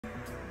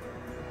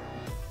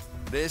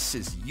This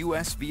is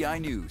USVI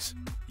News,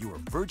 your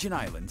Virgin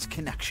Islands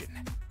connection.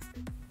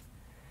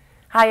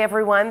 Hi,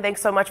 everyone.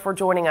 Thanks so much for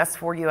joining us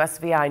for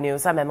USVI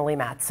News. I'm Emily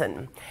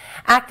Matson.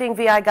 Acting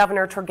VI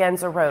Governor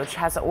Tregenza Roche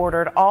has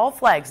ordered all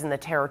flags in the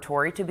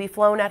territory to be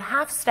flown at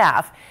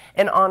half-staff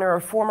in honor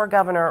of former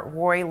Governor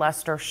Roy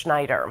Lester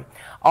Schneider.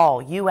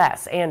 All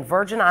U.S. and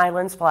Virgin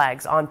Islands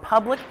flags on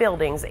public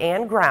buildings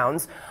and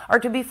grounds are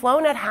to be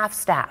flown at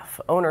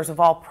half-staff. Owners of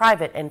all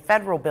private and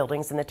federal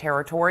buildings in the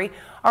territory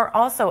are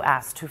also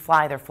asked to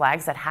fly their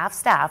flags at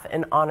half-staff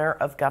in honor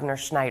of Governor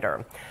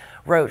Schneider.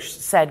 Roche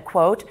said,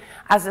 quote,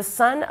 "As a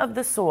son of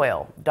the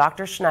soil,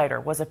 Dr.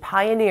 Schneider was a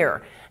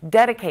pioneer,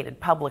 dedicated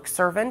public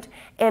servant,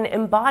 and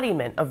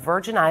embodiment of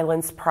Virgin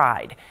Islands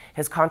pride.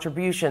 His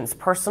contributions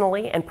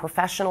personally and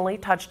professionally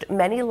touched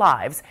many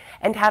lives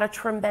and had a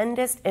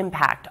tremendous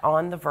impact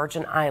on the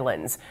Virgin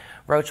Islands."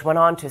 Roche went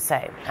on to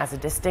say, as a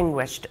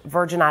distinguished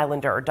Virgin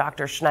Islander,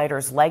 Dr.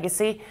 Schneider's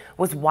legacy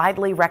was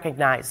widely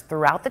recognized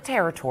throughout the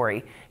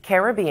territory,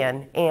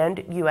 Caribbean,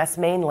 and U.S.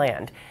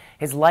 mainland.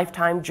 His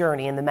lifetime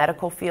journey in the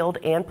medical field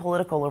and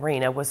political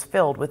arena was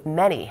filled with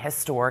many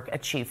historic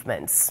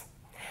achievements.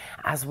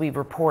 As we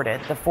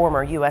reported, the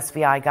former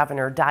USVI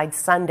governor died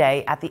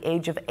Sunday at the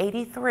age of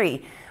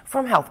 83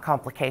 from health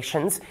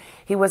complications.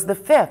 He was the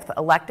fifth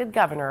elected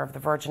governor of the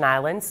Virgin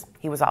Islands.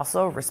 He was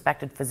also a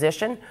respected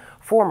physician,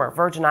 former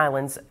Virgin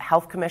Islands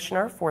Health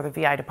Commissioner for the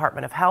VI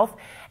Department of Health,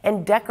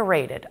 and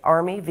decorated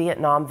Army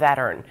Vietnam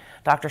veteran.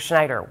 Dr.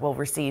 Schneider will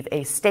receive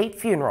a state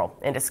funeral,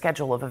 and a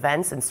schedule of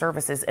events and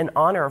services in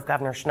honor of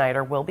Governor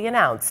Schneider will be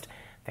announced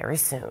very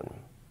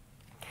soon.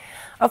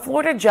 A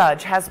Florida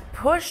judge has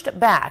pushed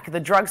back the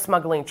drug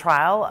smuggling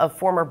trial of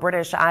former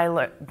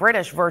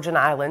British Virgin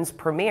Islands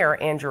Premier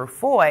Andrew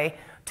Foy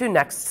to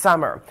next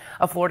summer.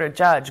 A Florida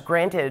judge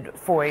granted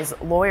Foy's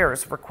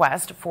lawyer's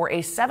request for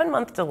a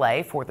 7-month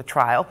delay for the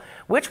trial,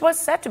 which was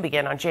set to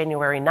begin on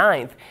January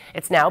 9th.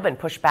 It's now been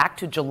pushed back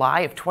to July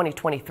of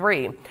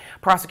 2023.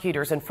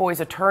 Prosecutors and Foy's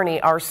attorney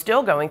are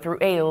still going through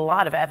a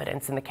lot of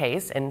evidence in the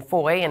case, and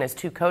Foy and his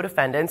two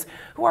co-defendants,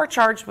 who are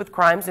charged with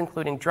crimes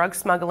including drug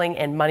smuggling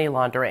and money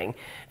laundering.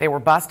 They were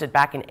busted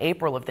back in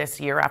April of this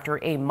year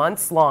after a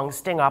months-long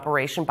sting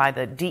operation by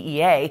the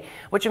DEA,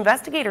 which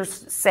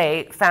investigators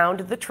say found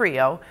the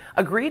trio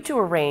agreed to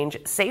arrange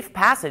safe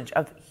passage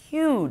of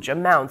huge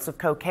amounts of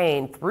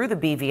cocaine through the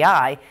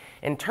BVI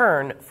in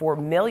turn for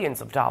millions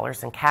of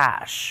dollars in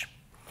cash.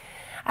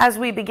 As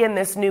we begin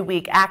this new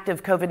week,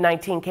 active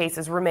COVID-19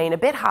 cases remain a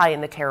bit high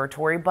in the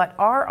territory, but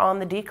are on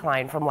the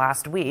decline from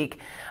last week.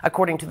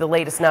 According to the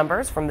latest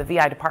numbers from the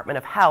VI Department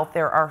of Health,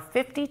 there are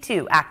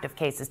 52 active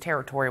cases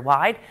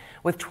territory-wide,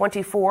 with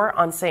 24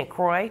 on St.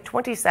 Croix,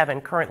 27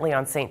 currently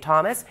on St.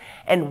 Thomas,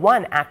 and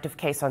 1 active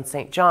case on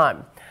St.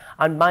 John.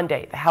 On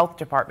Monday, the health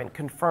department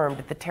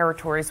confirmed the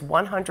territory's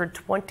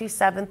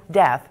 127th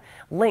death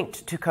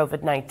linked to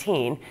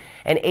COVID-19.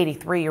 An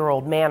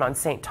 83-year-old man on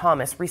St.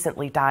 Thomas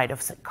recently died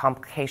of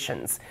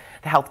complications.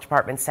 The health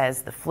department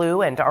says the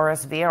flu and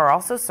RSV are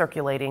also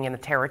circulating in the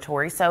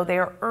territory, so they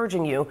are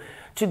urging you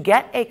to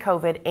get a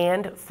COVID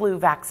and flu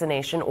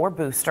vaccination or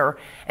booster,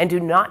 and do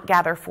not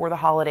gather for the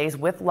holidays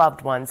with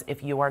loved ones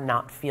if you are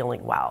not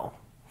feeling well.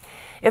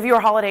 If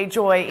your holiday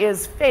joy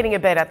is fading a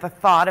bit at the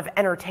thought of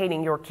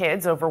entertaining your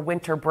kids over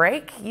winter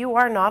break, you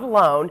are not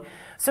alone.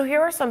 So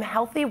here are some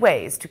healthy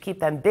ways to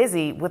keep them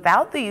busy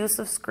without the use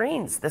of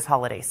screens this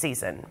holiday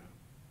season.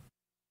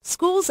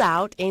 School's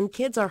out and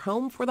kids are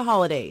home for the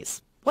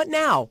holidays. What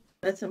now?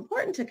 It's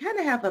important to kind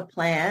of have a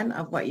plan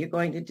of what you're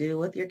going to do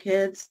with your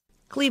kids.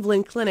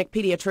 Cleveland Clinic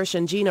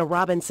pediatrician Gina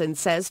Robinson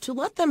says to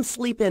let them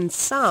sleep in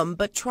some,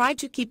 but try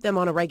to keep them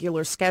on a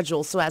regular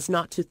schedule so as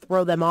not to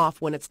throw them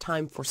off when it's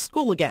time for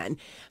school again.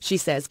 She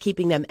says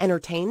keeping them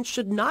entertained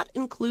should not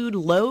include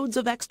loads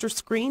of extra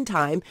screen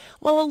time.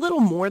 While a little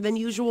more than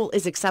usual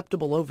is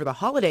acceptable over the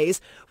holidays,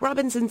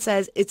 Robinson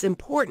says it's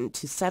important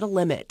to set a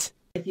limit.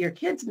 If your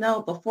kids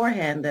know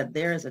beforehand that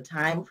there is a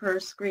time for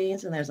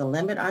screens and there's a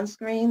limit on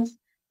screens,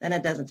 then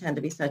it doesn't tend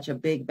to be such a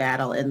big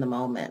battle in the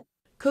moment.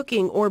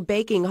 Cooking or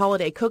baking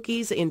holiday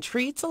cookies and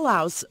treats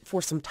allows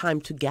for some time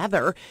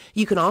together.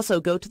 You can also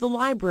go to the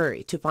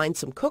library to find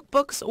some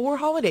cookbooks or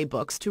holiday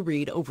books to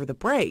read over the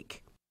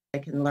break. I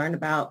can learn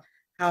about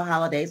how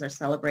holidays are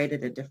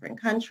celebrated in different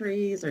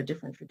countries or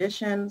different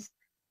traditions.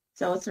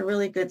 So it's a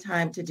really good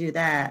time to do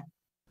that.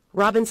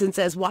 Robinson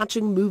says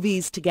watching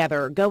movies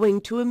together,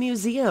 going to a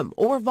museum,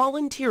 or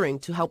volunteering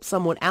to help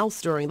someone else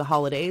during the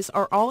holidays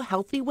are all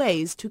healthy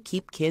ways to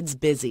keep kids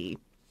busy.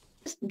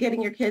 Just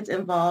getting your kids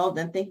involved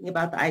and thinking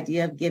about the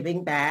idea of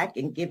giving back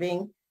and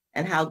giving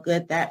and how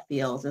good that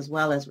feels, as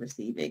well as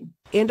receiving.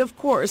 And of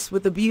course,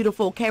 with the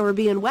beautiful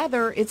Caribbean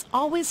weather, it's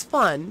always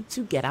fun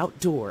to get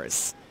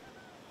outdoors.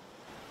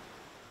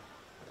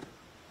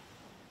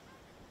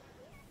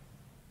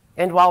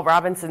 And while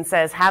Robinson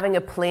says having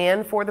a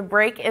plan for the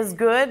break is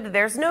good,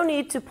 there's no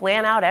need to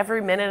plan out every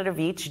minute of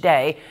each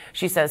day.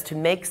 She says to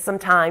make some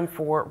time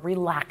for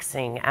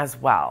relaxing as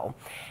well.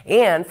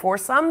 And for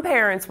some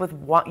parents with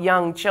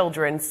young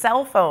children,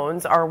 cell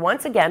phones are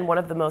once again one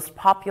of the most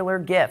popular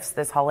gifts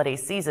this holiday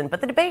season.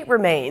 But the debate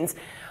remains,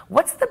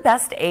 what's the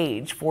best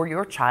age for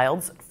your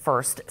child's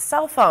first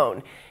cell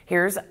phone?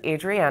 Here's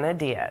Adriana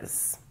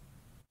Diaz.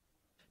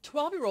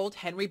 12-year-old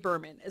Henry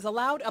Berman is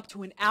allowed up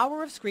to an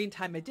hour of screen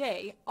time a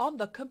day on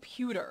the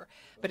computer,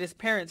 but his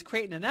parents,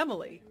 Creighton and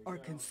Emily, are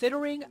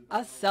considering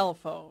a cell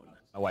phone.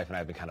 My wife and I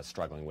have been kind of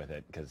struggling with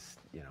it because,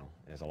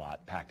 there's a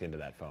lot packed into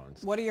that phone.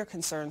 What are your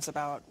concerns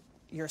about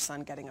your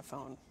son getting a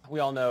phone? We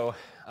all know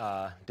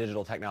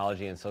digital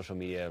technology and social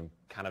media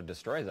kind of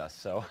destroys us,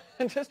 so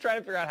I'm just trying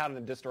to figure out how to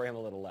destroy him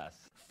a little less.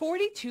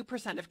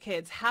 42% of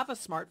kids have a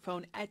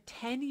smartphone at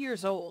 10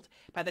 years old.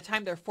 By the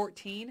time they're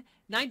 14,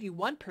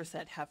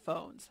 91% have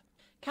phones.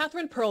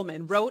 Catherine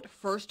Perlman wrote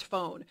First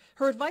Phone.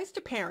 Her advice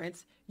to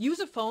parents, use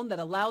a phone that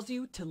allows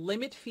you to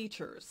limit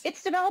features.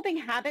 It's developing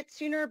habits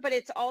sooner, but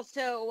it's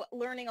also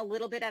learning a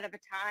little bit at a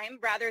time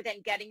rather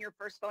than getting your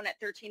first phone at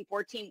 13,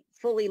 14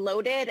 fully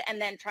loaded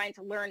and then trying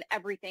to learn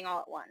everything all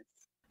at once.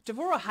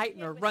 Devorah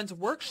Heitner runs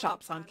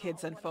workshops on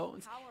kids and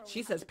phones.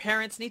 She says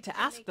parents need to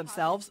ask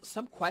themselves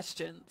some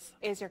questions.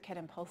 Is your kid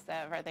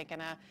impulsive? Are they going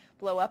to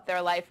blow up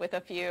their life with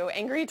a few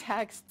angry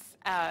texts?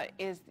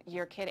 Is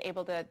your kid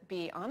able to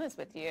be honest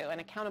with you and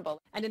accountable?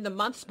 And in the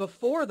months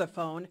before the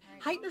phone,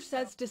 Heitner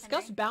says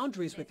discuss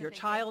boundaries with your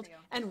child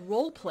and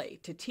role play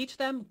to teach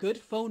them good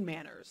phone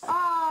manners.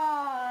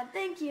 Aw,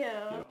 thank you.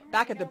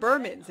 Back at the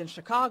Bermans in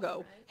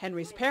Chicago,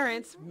 Henry's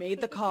parents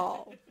made the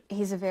call.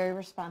 He's a very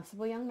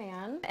responsible young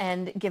man,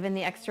 and given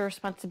the extra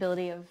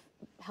responsibility of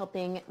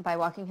helping by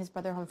walking his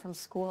brother home from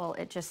school,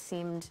 it just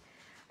seemed,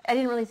 I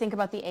didn't really think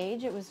about the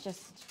age. It was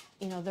just,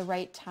 the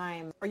right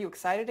time. Are you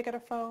excited to get a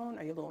phone?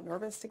 Are you a little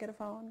nervous to get a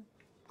phone?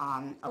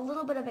 A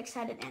little bit of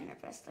excited and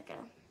nervous, like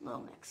a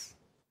little mix.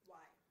 Why?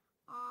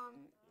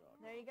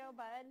 There you go,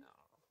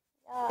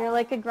 bud. You're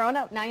like a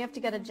grown-up. Now you have to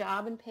get a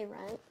job and pay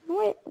rent.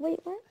 Wait,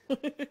 what?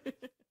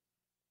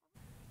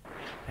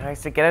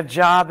 Nice to get a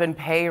job and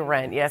pay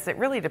rent. Yes, it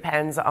really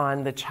depends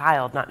on the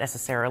child, not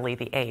necessarily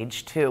the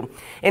age, too.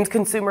 In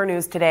consumer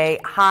news today,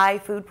 high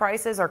food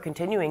prices are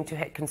continuing to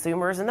hit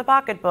consumers in the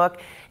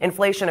pocketbook.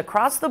 Inflation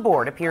across the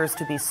board appears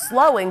to be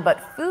slowing, but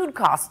food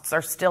costs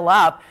are still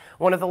up.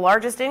 One of the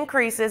largest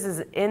increases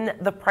is in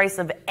the price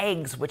of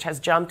eggs, which has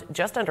jumped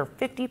just under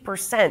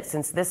 50%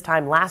 since this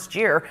time last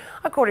year,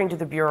 according to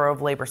the Bureau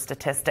of Labor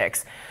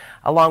Statistics.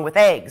 Along with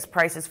eggs,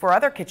 prices for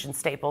other kitchen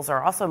staples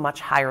are also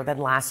much higher than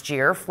last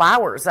year.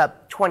 Flour's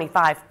up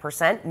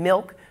 25%,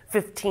 milk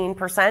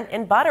 15%,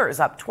 and butter is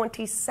up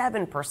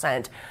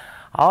 27%.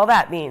 All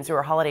that means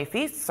your holiday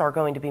feasts are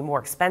going to be more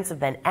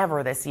expensive than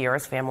ever this year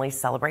as families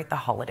celebrate the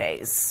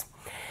holidays.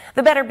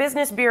 The Better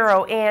Business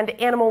Bureau and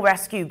animal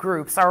rescue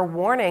groups are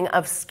warning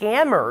of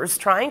scammers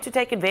trying to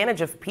take advantage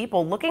of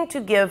people looking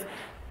to give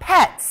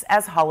pets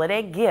as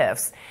holiday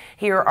gifts.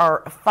 Here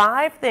are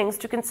 5 things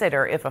to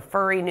consider if a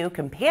furry new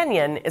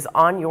companion is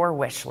on your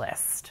wish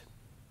list.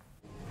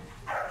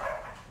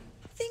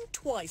 Think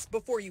twice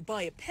before you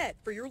buy a pet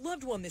for your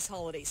loved one this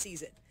holiday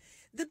season.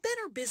 The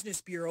Better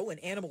Business Bureau and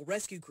animal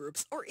rescue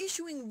groups are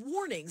issuing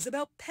warnings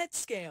about pet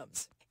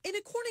scams. And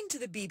according to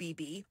the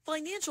BBB,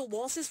 financial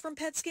losses from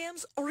pet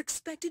scams are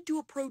expected to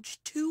approach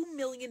 $2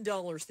 million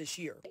this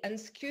year.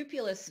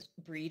 Unscrupulous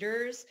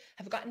breeders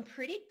have gotten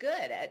pretty good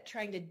at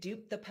trying to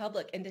dupe the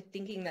public into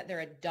thinking that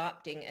they're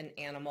adopting an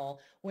animal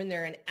when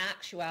they're in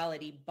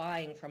actuality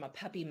buying from a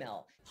puppy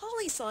mill.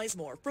 Holly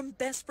Sizemore from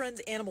Best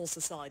Friends Animal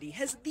Society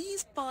has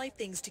these 5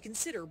 things to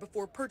consider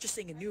before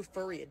purchasing a new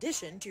furry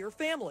addition to your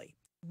family.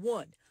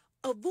 1.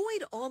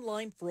 Avoid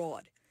online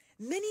fraud.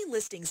 Many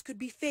listings could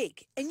be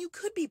fake, and you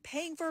could be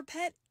paying for a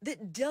pet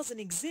that doesn't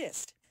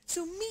exist.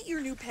 So meet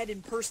your new pet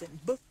in person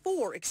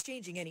before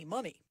exchanging any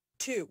money.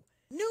 2.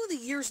 Know the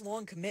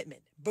years-long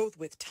commitment, both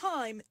with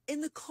time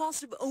and the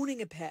cost of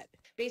owning a pet.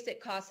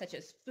 Basic costs such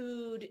as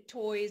food,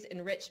 toys,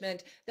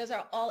 enrichment, those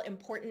are all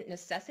important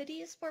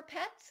necessities for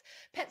pets.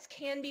 Pets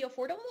can be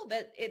affordable,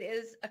 but it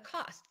is a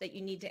cost that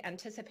you need to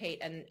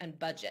anticipate and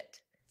budget.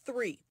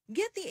 3.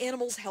 Get the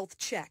animal's health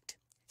checked.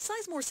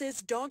 Sizemore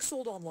says dogs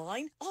sold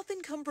online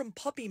often come from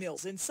puppy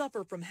mills and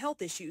suffer from health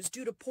issues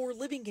due to poor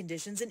living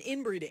conditions and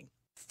inbreeding.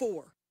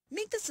 4.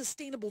 Make the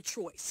sustainable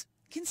choice.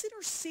 Consider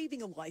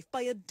saving a life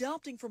by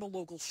adopting from a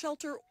local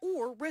shelter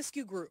or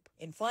rescue group.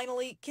 And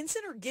finally,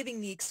 consider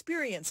giving the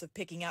experience of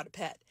picking out a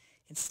pet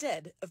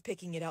instead of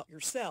picking it out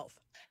yourself.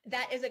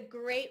 That is a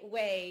great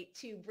way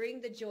to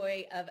bring the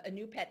joy of a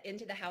new pet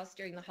into the house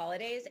during the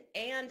holidays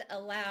and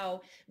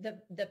allow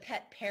the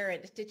pet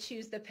parent to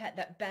choose the pet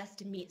that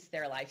best meets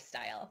their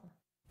lifestyle.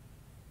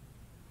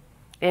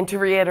 And to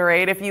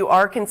reiterate, if you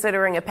are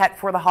considering a pet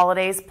for the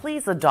holidays,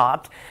 please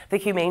adopt. The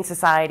Humane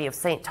Society of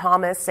St.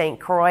 Thomas, St.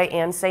 Croix,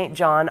 and St.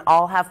 John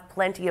all have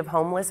plenty of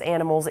homeless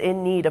animals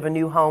in need of a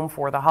new home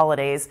for the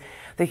holidays.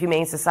 The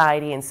Humane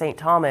Society in St.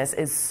 Thomas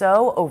is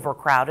so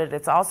overcrowded,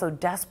 it's also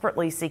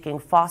desperately seeking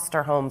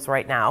foster homes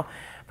right now.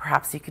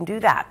 Perhaps you can do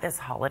that this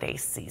holiday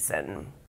season.